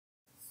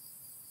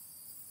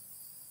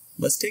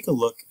Let's take a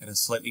look at a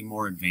slightly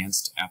more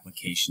advanced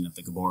application of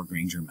the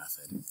Gabor-Granger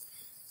method.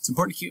 It's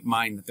important to keep in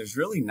mind that there's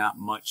really not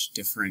much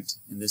different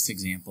in this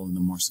example than the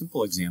more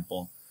simple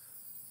example,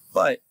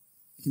 but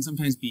it can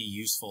sometimes be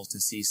useful to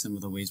see some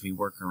of the ways we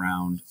work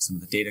around some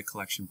of the data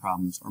collection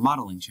problems or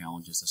modeling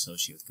challenges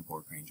associated with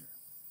Gabor-Granger.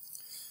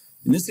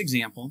 In this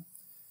example,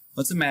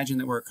 let's imagine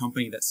that we're a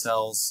company that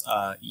sells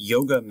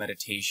yoga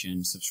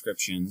meditation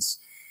subscriptions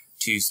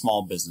to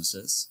small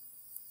businesses.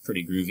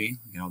 Pretty groovy.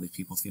 Look at all these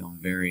people feeling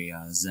very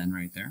zen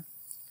right there.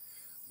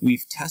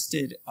 We've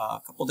tested a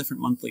couple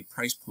different monthly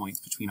price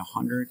points between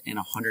 $100 and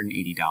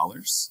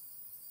 $180.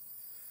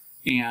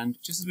 And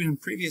just as we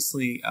did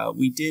previously,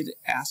 we did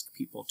ask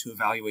people to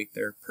evaluate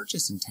their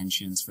purchase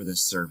intentions for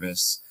this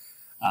service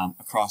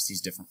across these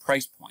different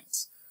price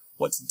points.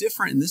 What's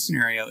different in this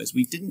scenario is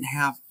we didn't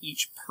have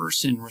each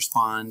person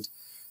respond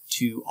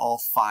to all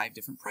 5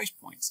 different price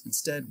points.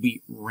 Instead,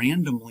 we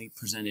randomly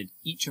presented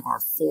each of our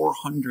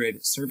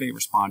 400 survey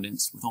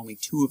respondents with only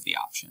 2 of the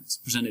options,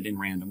 presented in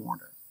random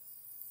order.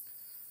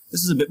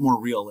 This is a bit more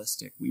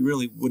realistic. We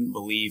really wouldn't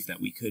believe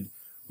that we could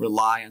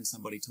rely on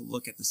somebody to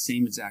look at the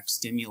same exact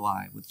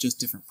stimuli with just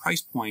different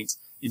price points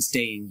and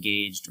stay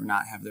engaged or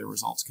not have their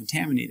results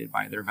contaminated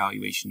by their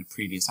evaluation of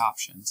previous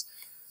options.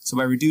 So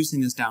by reducing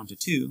this down to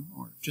 2,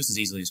 or just as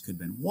easily as could have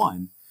been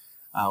 1,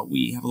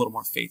 we have a little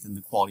more faith in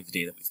the quality of the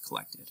data that we've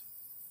collected.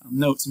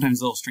 Note,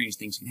 sometimes little strange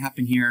things can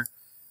happen here.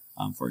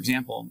 For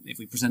example, if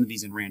we presented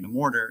these in random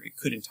order, it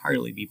could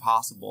entirely be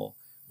possible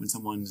when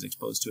someone is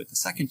exposed to it the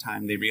second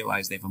time, they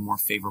realize they have a more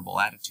favorable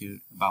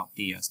attitude about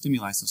the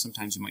stimuli, so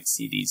sometimes you might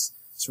see these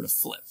sort of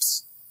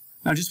flips.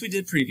 Now, just as we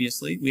did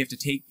previously, we have to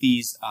take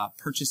these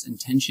purchase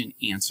intention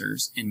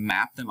answers and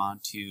map them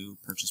onto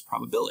purchase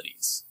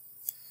probabilities.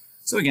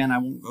 So again, I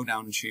won't go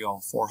down and show you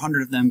all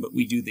 400 of them, but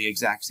we do the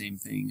exact same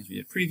thing as we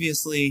did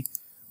previously.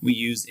 We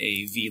use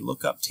a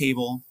VLOOKUP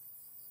table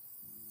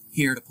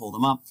here to pull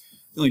them up.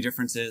 The only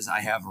difference is I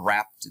have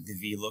wrapped the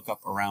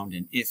VLOOKUP around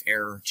an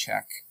if-error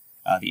check.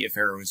 The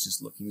if-error was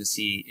just looking to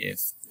see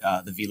if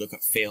the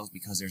VLOOKUP fails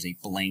because there's a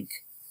blank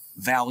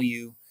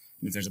value.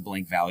 And if there's a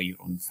blank value, it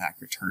will in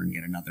fact return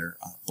yet another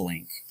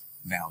blank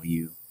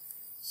value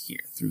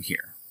here through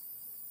here.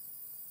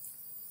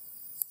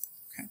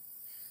 Okay.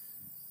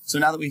 So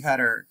now that we've had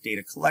our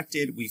data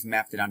collected, we've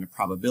mapped it onto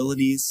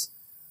probabilities.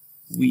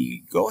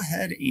 We go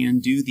ahead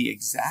and do the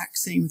exact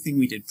same thing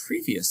we did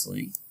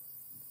previously.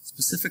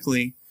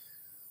 Specifically,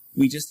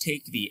 we just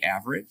take the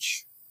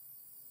average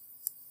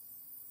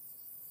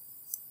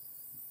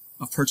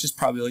of purchase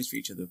probabilities for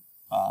each of the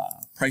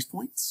price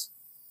points.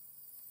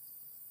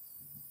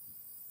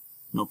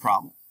 No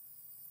problem.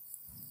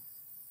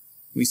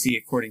 We see,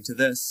 according to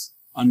this,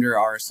 under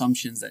our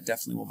assumptions that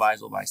definitely will buy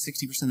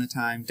 60% of the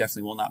time,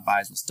 definitely will not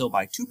buy will still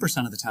buy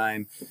 2% of the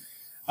time.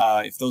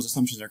 If those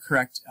assumptions are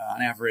correct,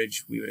 on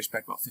average, we would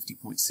expect about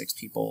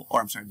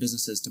 50.6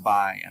 businesses to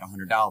buy at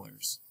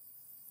 $100.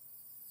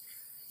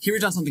 Here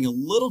we've done something a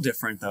little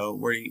different, though,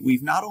 where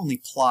we've not only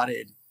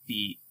plotted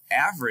the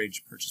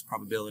average purchase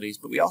probabilities,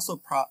 but we also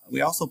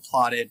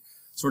plotted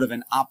sort of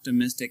an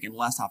optimistic and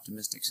less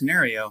optimistic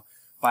scenario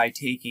by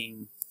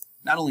taking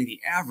not only the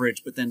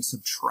average, but then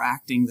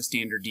subtracting the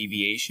standard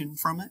deviation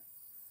from it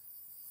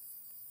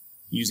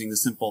using the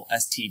simple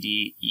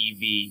stdev.s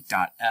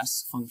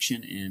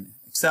function in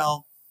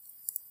Excel.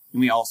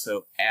 And we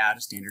also add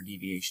a standard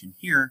deviation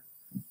here.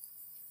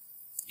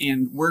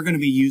 And we're going to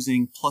be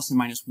using plus and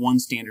minus 1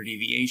 standard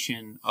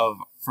deviation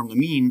from the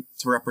mean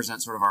to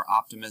represent sort of our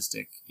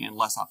optimistic and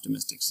less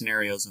optimistic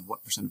scenarios of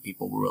what percent of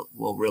people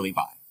will really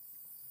buy.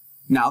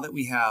 Now that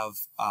we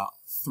have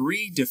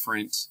 3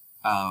 different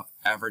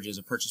averages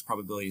of purchase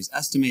probabilities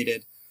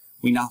estimated,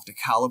 we now have to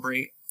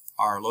calibrate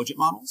our logit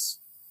models.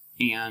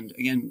 And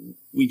again,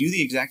 we do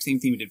the exact same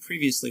thing we did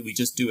previously, we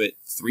just do it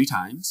 3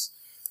 times.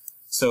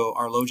 So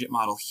our logit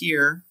model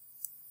here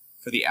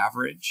for the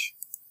average,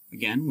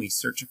 again, we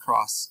search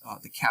across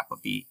the cap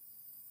of the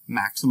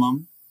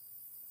maximum,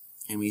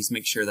 and we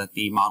make sure that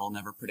the model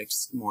never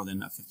predicts more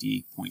than a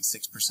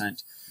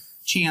 50.6%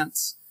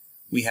 chance.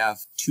 We have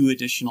 2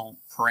 additional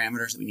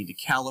parameters that we need to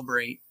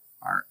calibrate,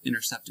 our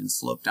intercept and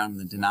slope down in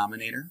the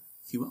denominator,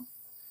 if you will.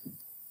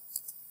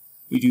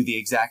 We do the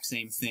exact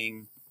same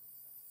thing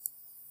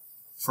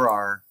for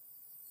our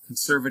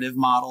conservative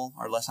model,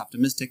 our less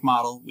optimistic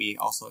model. We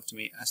also have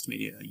to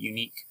estimate a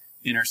unique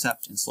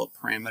intercept and slope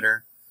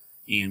parameter.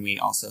 And we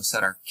also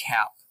set our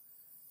cap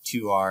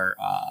to our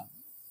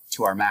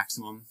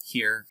maximum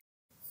here.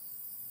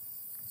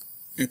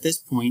 At this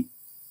point,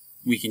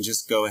 we can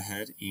just go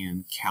ahead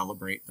and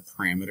calibrate the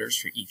parameters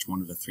for each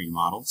one of the 3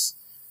 models.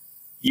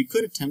 You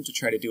could attempt to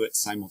try to do it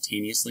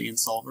simultaneously in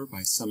Solver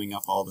by summing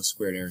up all the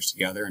squared errors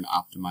together and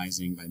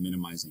optimizing by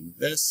minimizing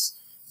this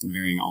and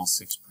varying all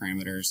 6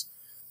 parameters.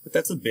 But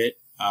that's a bit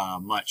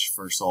much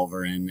for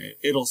Solver, and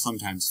it'll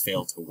sometimes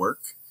fail to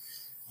work.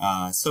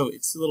 So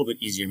it's a little bit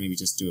easier, maybe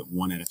just do it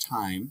one at a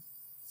time.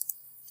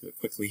 Do it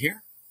quickly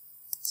here.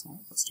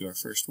 So let's do our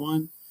first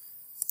one.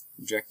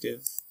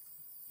 Objective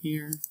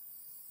here.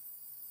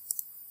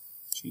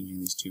 Changing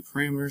these 2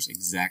 parameters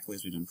exactly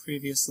as we've done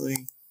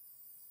previously.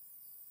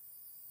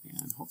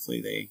 And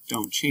hopefully they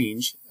don't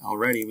change. We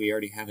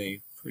already have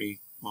a pretty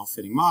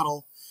well-fitting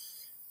model.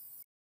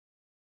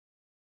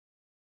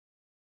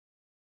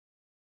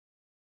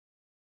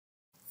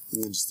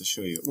 And then just to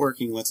show you it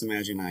working, let's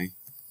imagine I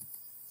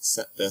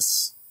set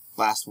this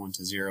last one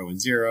to 0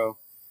 and 0.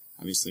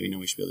 Obviously, we know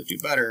we should be able to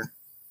do better.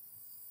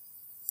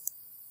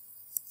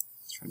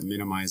 Let's try to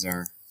minimize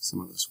our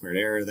sum of the squared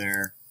error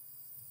there.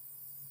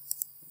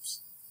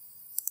 Oops.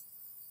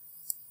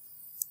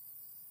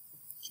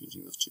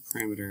 Changing those two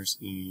parameters,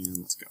 and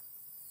let's go.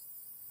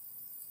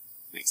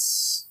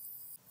 Nice.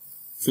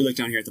 If we look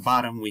down here at the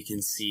bottom, we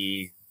can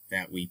see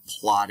that we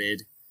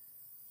plotted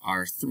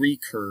our 3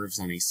 curves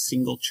on a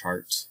single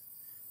chart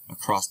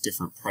across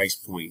different price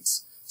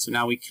points. So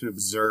now we can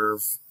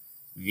observe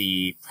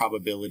the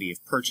probability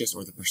of purchase,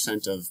 or the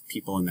percent of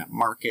people in that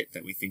market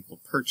that we think will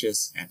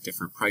purchase at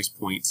different price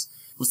points.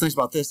 What's nice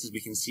about this is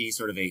we can see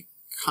sort of a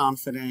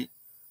confident,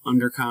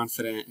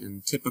 underconfident,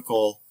 and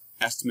typical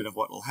estimate of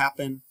what will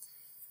happen.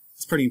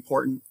 It's pretty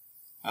important.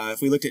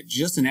 If we looked at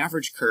just an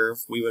average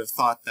curve, we would have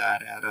thought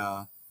that at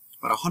about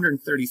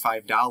 $135,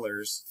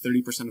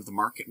 30% of the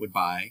market would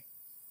buy.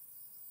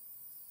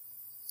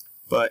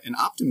 But an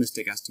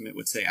optimistic estimate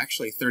would say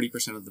actually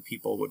 30% of the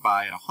people would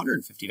buy at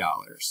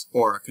 $150.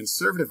 Or a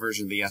conservative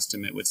version of the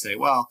estimate would say,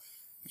 well,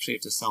 actually you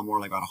have to sell more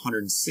like about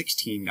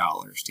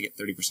 $116 to get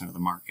 30% of the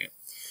market.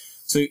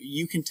 So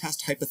you can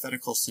test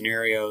hypothetical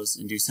scenarios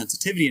and do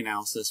sensitivity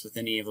analysis with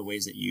any of the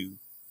ways that you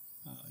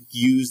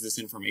use this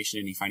information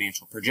in any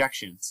financial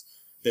projections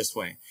this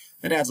way.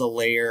 That adds a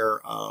layer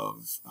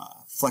of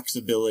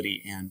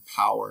flexibility and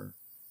power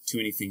to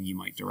anything you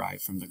might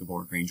derive from the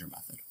Gabor-Granger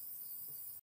method.